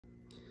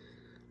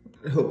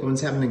I hope everyone's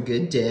having a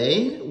good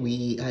day.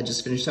 We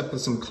just finished up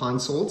with some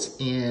consults,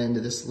 and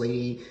this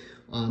lady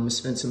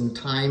spent some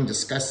time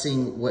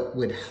discussing what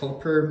would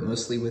help her,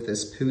 mostly with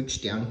this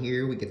pooch down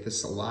here. We get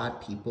this a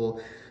lot.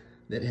 People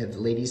that have,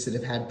 ladies that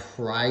have had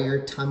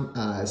prior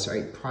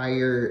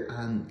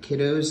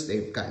kiddos,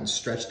 they've gotten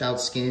stretched out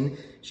skin.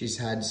 She's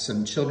had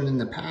some children in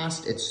the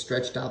past. It's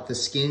stretched out the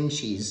skin.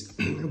 She's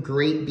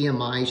great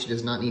BMI. She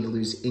does not need to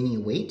lose any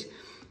weight.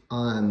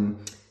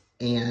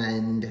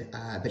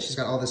 But she's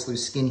got all this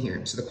loose skin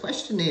here. So the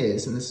question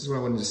is, and this is what I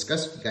want to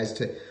discuss with you guys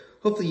to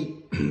hopefully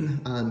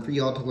for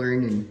you all to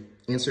learn and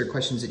answer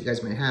questions that you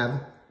guys might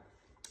have,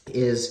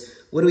 is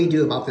what do we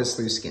do about this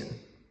loose skin?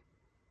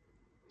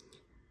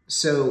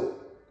 So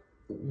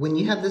when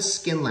you have this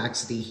skin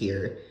laxity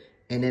here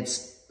and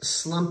it's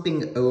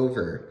slumping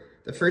over,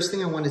 the first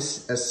thing I want to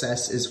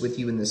assess is with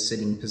you in the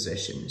sitting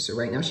position. So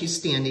right now she's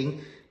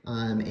standing.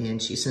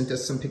 And she sent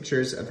us some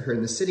pictures of her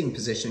in the sitting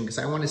position because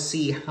I want to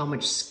see how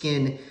much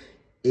skin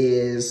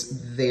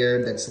is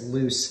there that's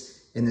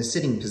loose in the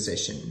sitting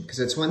position. Because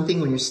it's one thing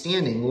when you're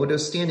standing. What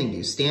does standing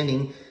do?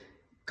 Standing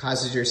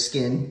causes your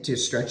skin to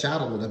stretch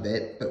out a little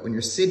bit, but when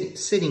you're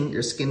sitting,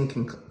 your skin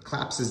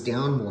collapses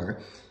down more.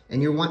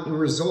 And you want your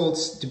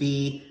results to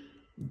be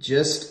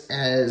just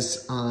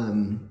as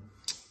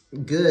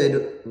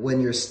good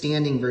when you're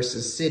standing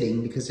versus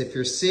sitting, because if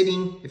you're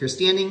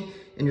standing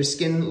and your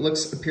skin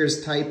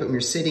appears tight, but when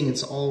you're sitting,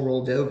 it's all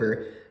rolled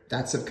over,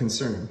 that's of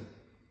concern.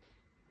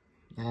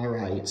 All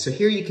right, so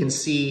here you can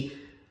see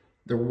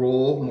the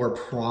roll more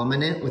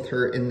prominent with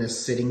her in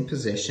this sitting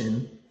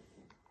position.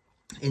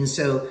 And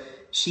so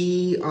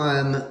she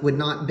would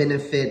not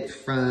benefit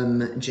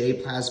from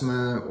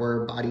J-plasma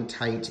or body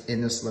tight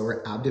in this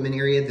lower abdomen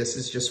area. This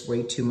is just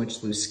way too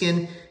much loose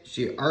skin.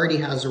 She already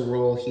has a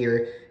roll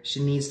here. She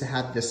needs to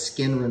have the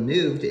skin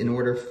removed in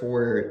order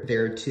for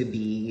there to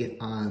be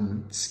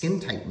skin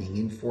tightening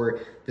and for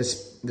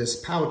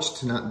this pouch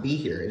to not be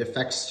here. It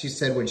affects, she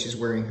said, when she's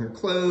wearing her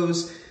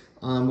clothes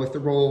with the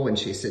roll. When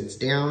she sits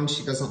down,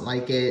 she doesn't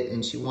like it,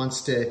 and she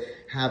wants to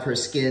have her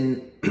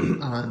skin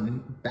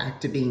back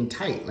to being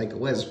tight like it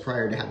was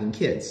prior to having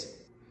kids.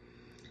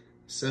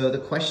 So the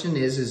question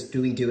is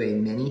do we do a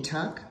mini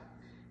tuck,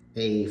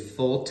 a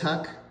full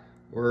tuck,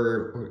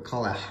 or what we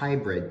call a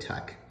hybrid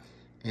tuck?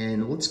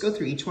 And let's go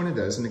through each one of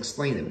those and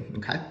explain them,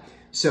 okay?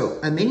 So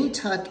a mini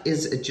tuck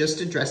is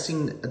just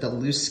addressing the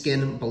loose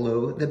skin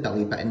below the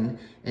belly button,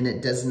 and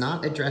it does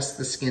not address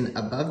the skin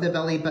above the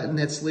belly button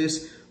that's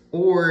loose,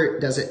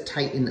 or does it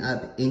tighten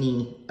up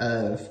any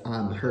of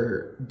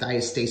her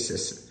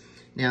diastasis.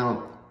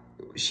 Now,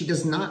 she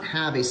does not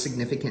have a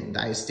significant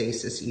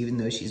diastasis, even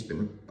though she's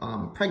been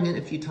pregnant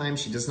a few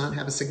times. She does not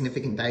have a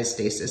significant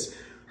diastasis.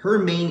 Her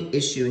main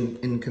issue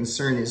and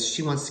concern is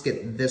she wants to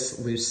get this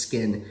loose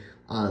skin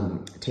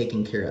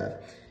taken care of.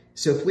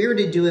 So if we were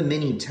to do a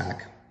mini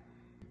tuck,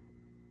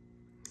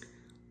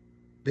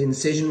 the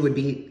incision would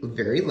be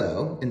very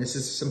low, and this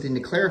is something to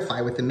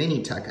clarify with the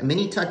mini tuck. A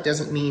mini tuck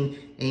doesn't mean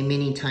a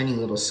mini tiny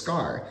little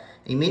scar.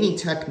 A mini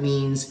tuck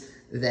means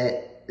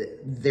that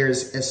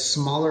there's a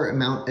smaller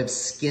amount of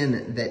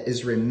skin that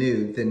is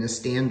removed than a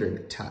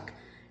standard tuck.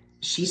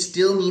 She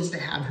still needs to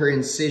have her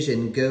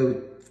incision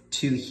go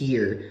to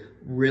here,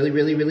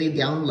 really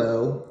down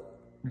low,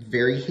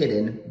 very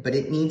hidden, but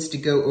it needs to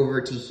go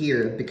over to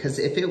here, because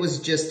if it was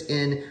just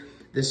in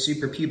the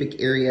suprapubic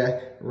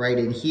area right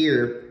in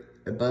here,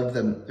 above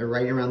the,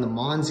 right around the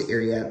Mons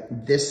area,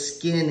 this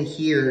skin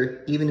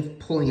here, even if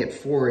pulling it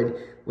forward,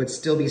 would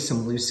still be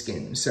some loose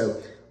skin.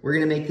 So we're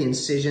gonna make the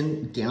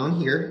incision down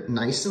here,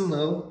 nice and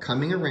low,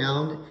 coming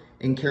around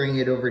and carrying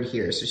it over to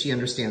here, so she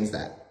understands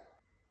that.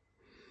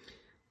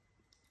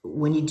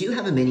 When you do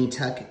have a mini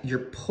tuck, you're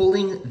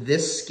pulling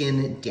this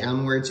skin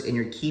downwards and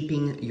you're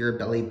keeping your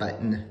belly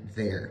button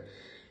there.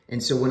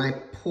 And so when I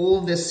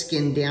pull this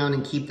skin down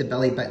and keep the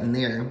belly button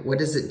there, what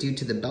does it do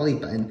to the belly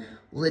button?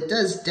 Well, it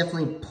does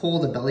definitely pull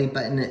the belly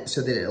button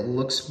so that it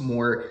looks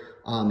more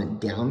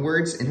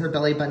downwards, and her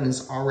belly button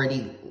is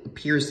already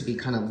appears to be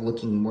kind of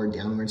looking more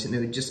downwards, and it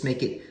would just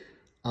make it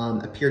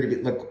appear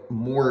to look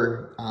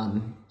more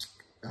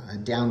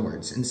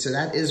downwards. And so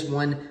that is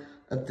one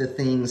of the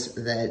things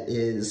that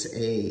is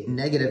a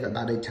negative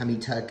about a tummy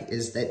tuck,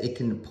 is that it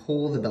can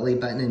pull the belly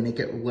button and make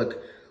it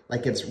look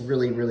like it's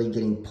really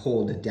getting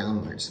pulled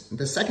downwards.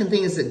 The second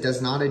thing is it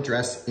does not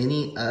address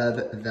any of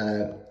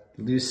the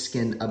loose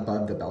skin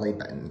above the belly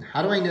button.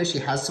 How do I know she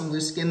has some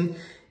loose skin?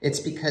 It's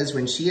because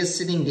when she is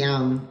sitting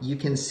down, you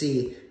can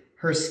see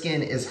her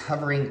skin is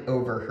hovering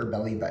over her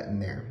belly button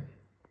there.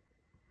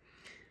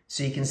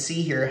 So you can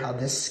see here how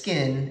this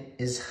skin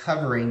is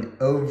hovering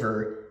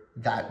over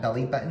that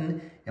belly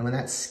button. And when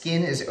that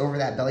skin is over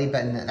that belly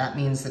button, that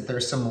means that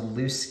there's some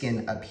loose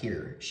skin up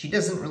here. She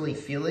doesn't really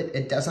feel it.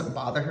 It doesn't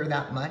bother her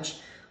that much.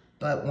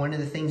 But one of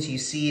the things you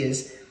see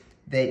is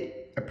that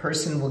a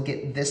person will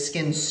get this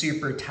skin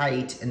super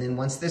tight, and then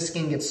once this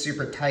skin gets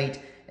super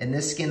tight and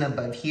this skin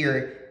above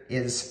here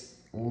is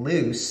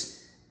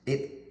loose,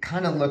 it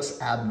kind of looks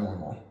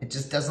abnormal. It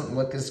just doesn't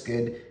look as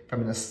good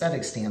from an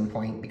aesthetic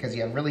standpoint, because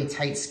you have really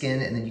tight skin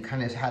and then you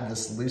kind of have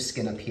this loose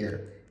skin up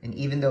here. And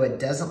even though it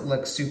doesn't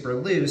look super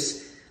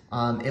loose,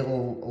 it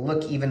will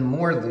look even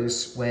more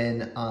loose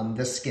when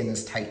this skin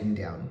is tightened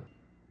down.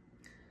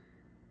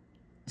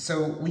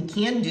 So we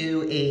can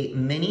do a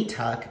mini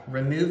tuck,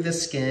 remove the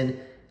skin.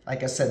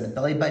 Like I said, the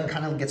belly button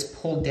kind of gets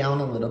pulled down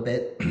a little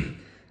bit.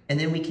 And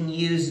then we can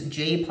use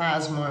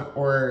J-plasma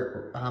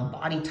or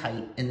Body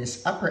Tight in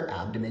this upper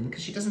abdomen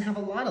because she doesn't have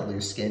a lot of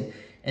loose skin,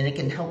 and it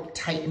can help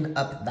tighten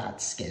up that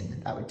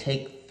skin. That would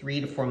take 3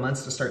 to 4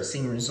 months to start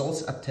seeing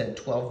results, up to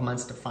 12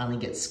 months to finally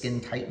get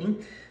skin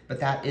tightening, but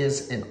that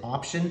is an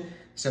option.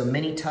 So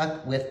mini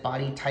tuck with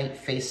Body Tight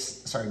or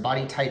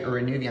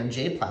Renuvion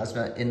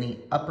J-plasma in the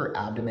upper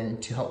abdomen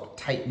to help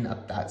tighten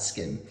up that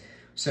skin.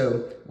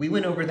 So we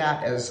went over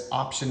that as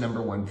option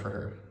number 1 for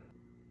her.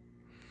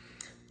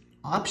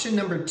 Option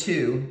number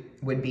 2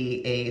 would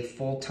be a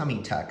full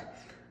tummy tuck.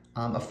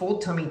 A full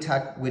tummy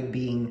tuck would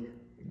be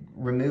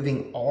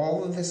removing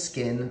all of the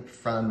skin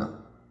from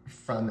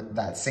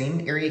that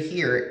same area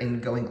here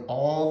and going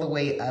all the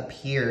way up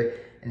here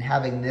and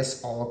having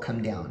this all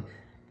come down.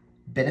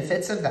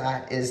 Benefits of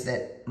that is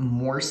that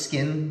more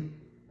skin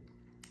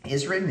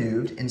is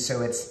removed, and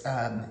so it's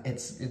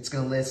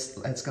going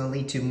to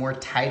lead to more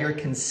tighter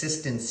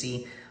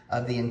consistency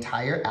of the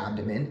entire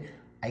abdomen.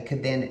 I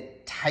could then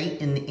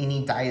tighten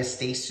any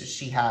diastasis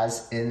she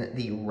has in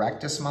the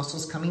rectus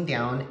muscles coming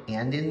down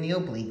and in the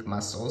oblique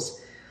muscles.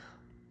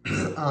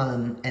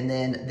 And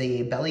then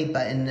the belly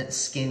button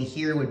skin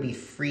here would be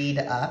freed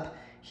up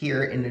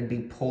here and it'd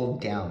be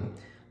pulled down.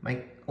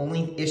 My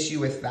only issue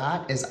with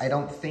that is I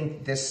don't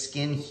think this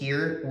skin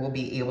here will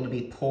be able to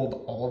be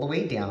pulled all the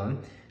way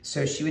down.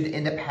 So she would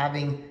end up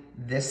having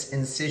this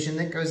incision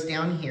that goes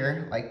down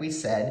here, like we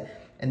said,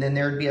 and then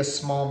there would be a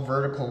small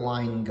vertical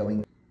line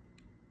going.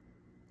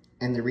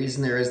 And the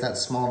reason there is that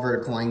small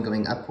vertical line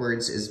going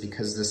upwards is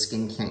because the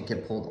skin can't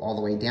get pulled all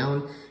the way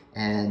down,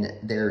 and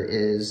there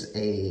is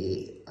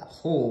a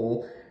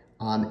hole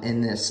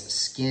in this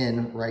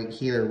skin right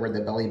here where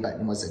the belly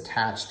button was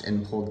attached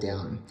and pulled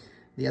down.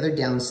 The other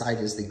downside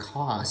is the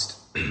cost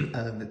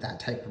of that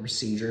type of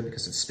procedure,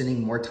 because it's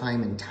spending more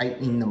time in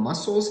tightening the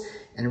muscles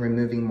and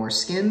removing more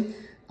skin.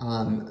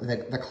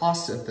 The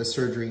cost of the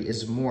surgery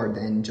is more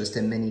than just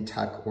a mini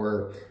tuck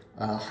or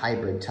a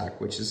hybrid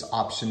tuck, which is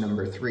option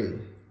number 3.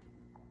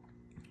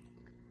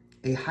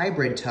 A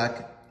hybrid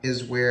tuck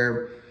is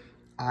where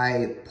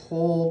I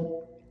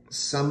pull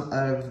some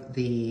of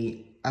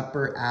the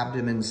upper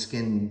abdomen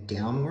skin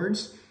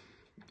downwards,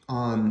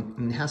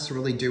 and it has to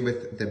really do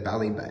with the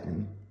belly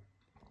button.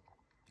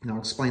 And I'll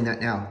explain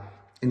that now.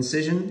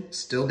 Incision,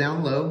 still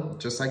down low,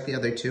 just like the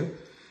other 2.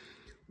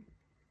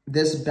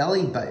 This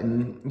belly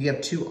button, you have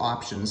 2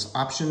 options.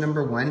 Option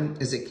number 1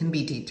 is it can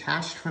be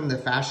detached from the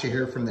fascia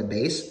here from the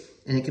base,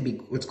 and it can be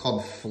what's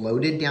called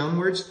floated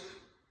downwards.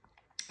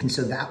 And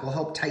so that will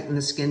help tighten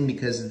the skin,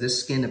 because this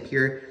skin up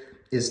here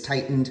is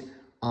tightened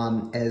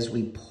as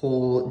we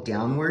pull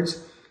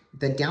downwards.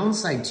 The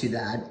downside to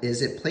that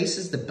is it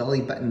places the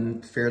belly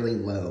button fairly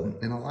low.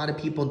 And a lot of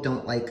people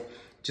don't like,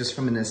 just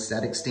from an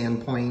aesthetic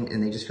standpoint,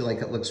 and they just feel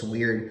like it looks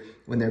weird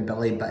when their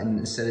belly button,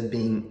 instead of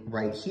being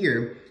right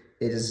here,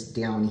 it is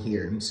down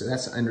here. So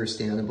that's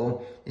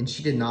understandable, and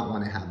she did not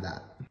want to have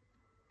that.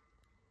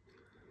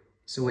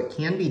 So what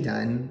can be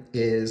done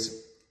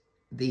is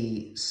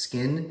the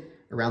skin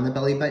around the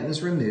belly button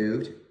is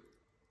removed.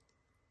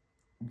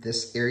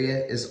 This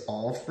area is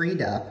all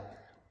freed up.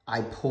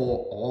 I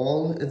pull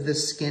all of the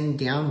skin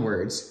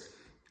downwards,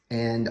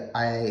 and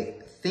I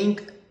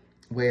think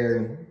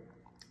where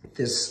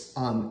this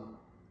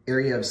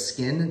area of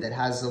skin that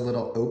has a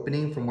little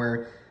opening from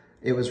where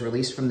it was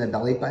released from the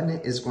belly button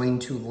is going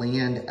to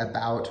land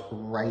about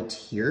right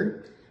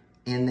here.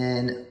 And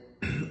then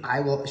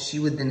she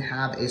would then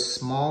have a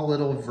small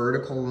little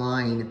vertical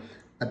line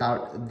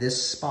about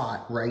this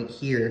spot right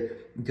here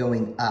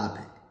going up.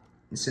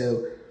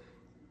 So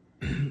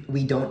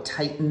we don't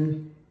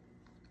tighten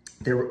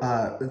the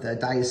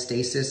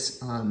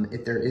diastasis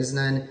if there is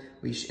none.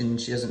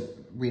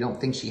 We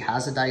don't think she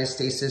has a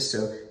diastasis,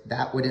 so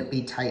that wouldn't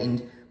be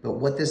tightened. But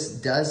what this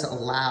does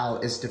allow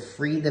is to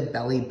free the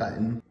belly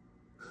button,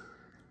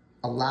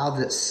 allow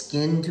the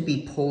skin to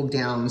be pulled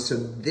down, so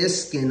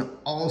this skin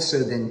also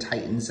then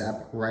tightens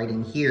up right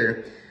in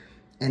here.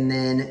 And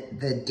then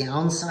the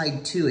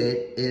downside to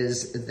it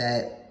is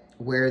that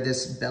where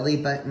this belly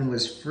button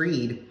was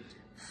freed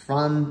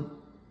from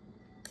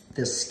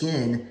the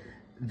skin,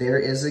 there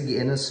is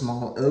again a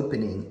small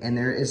opening, and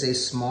there is a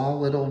small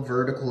little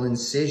vertical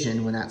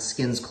incision when that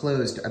skin's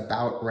closed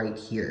about right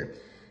here.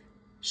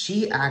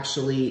 She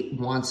actually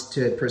wants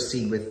to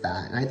proceed with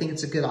that, and I think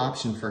it's a good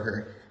option for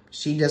her.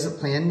 She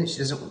doesn't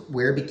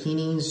wear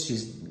bikinis, she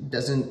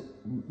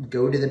doesn't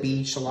go to the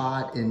beach a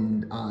lot,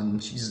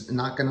 and she's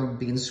not gonna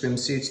be in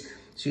swimsuits.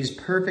 She's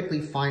perfectly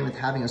fine with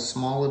having a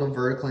small little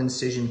vertical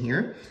incision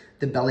here.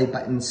 The belly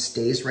button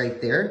stays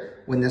right there.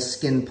 When the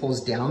skin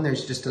pulls down,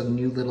 there's just a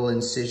new little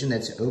incision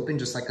that's open,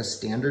 just like a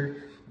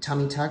standard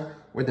tummy tuck,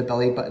 where the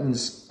belly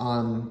button's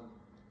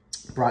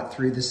brought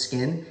through the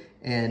skin.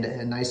 and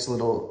a nice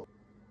little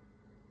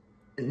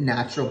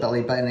natural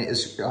belly button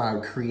is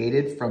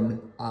created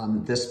from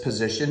this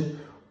position.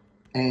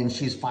 And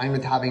she's fine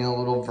with having a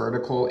little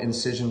vertical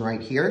incision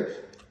right here.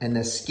 And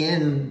the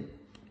skin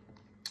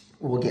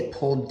will get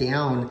pulled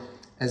down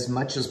as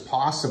much as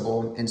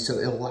possible. And so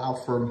it'll allow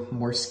for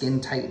more skin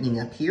tightening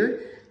up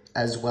here,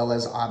 as well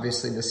as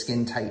obviously the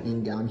skin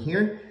tightening down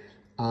here.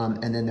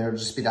 And then there'll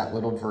just be that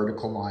little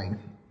vertical line.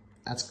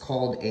 That's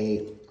called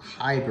a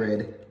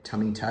hybrid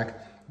tummy tuck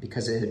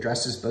because it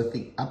addresses both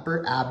the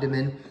upper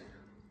abdomen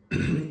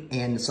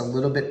and it's a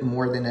little bit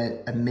more than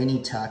a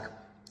mini tuck.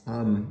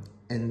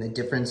 And the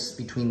difference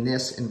between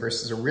this and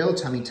versus a real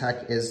tummy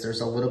tuck is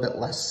there's a little bit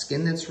less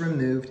skin that's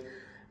removed,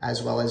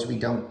 as well as we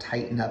don't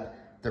tighten up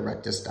the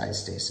rectus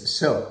diastasis.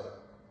 So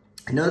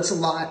I know it's a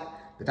lot,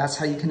 but that's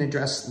how you can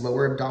address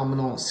lower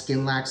abdominal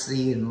skin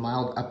laxity and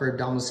mild upper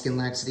abdominal skin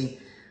laxity.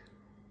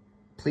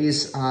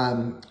 Please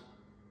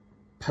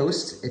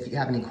post if you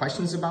have any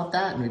questions about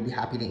that, and we'd be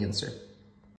happy to answer.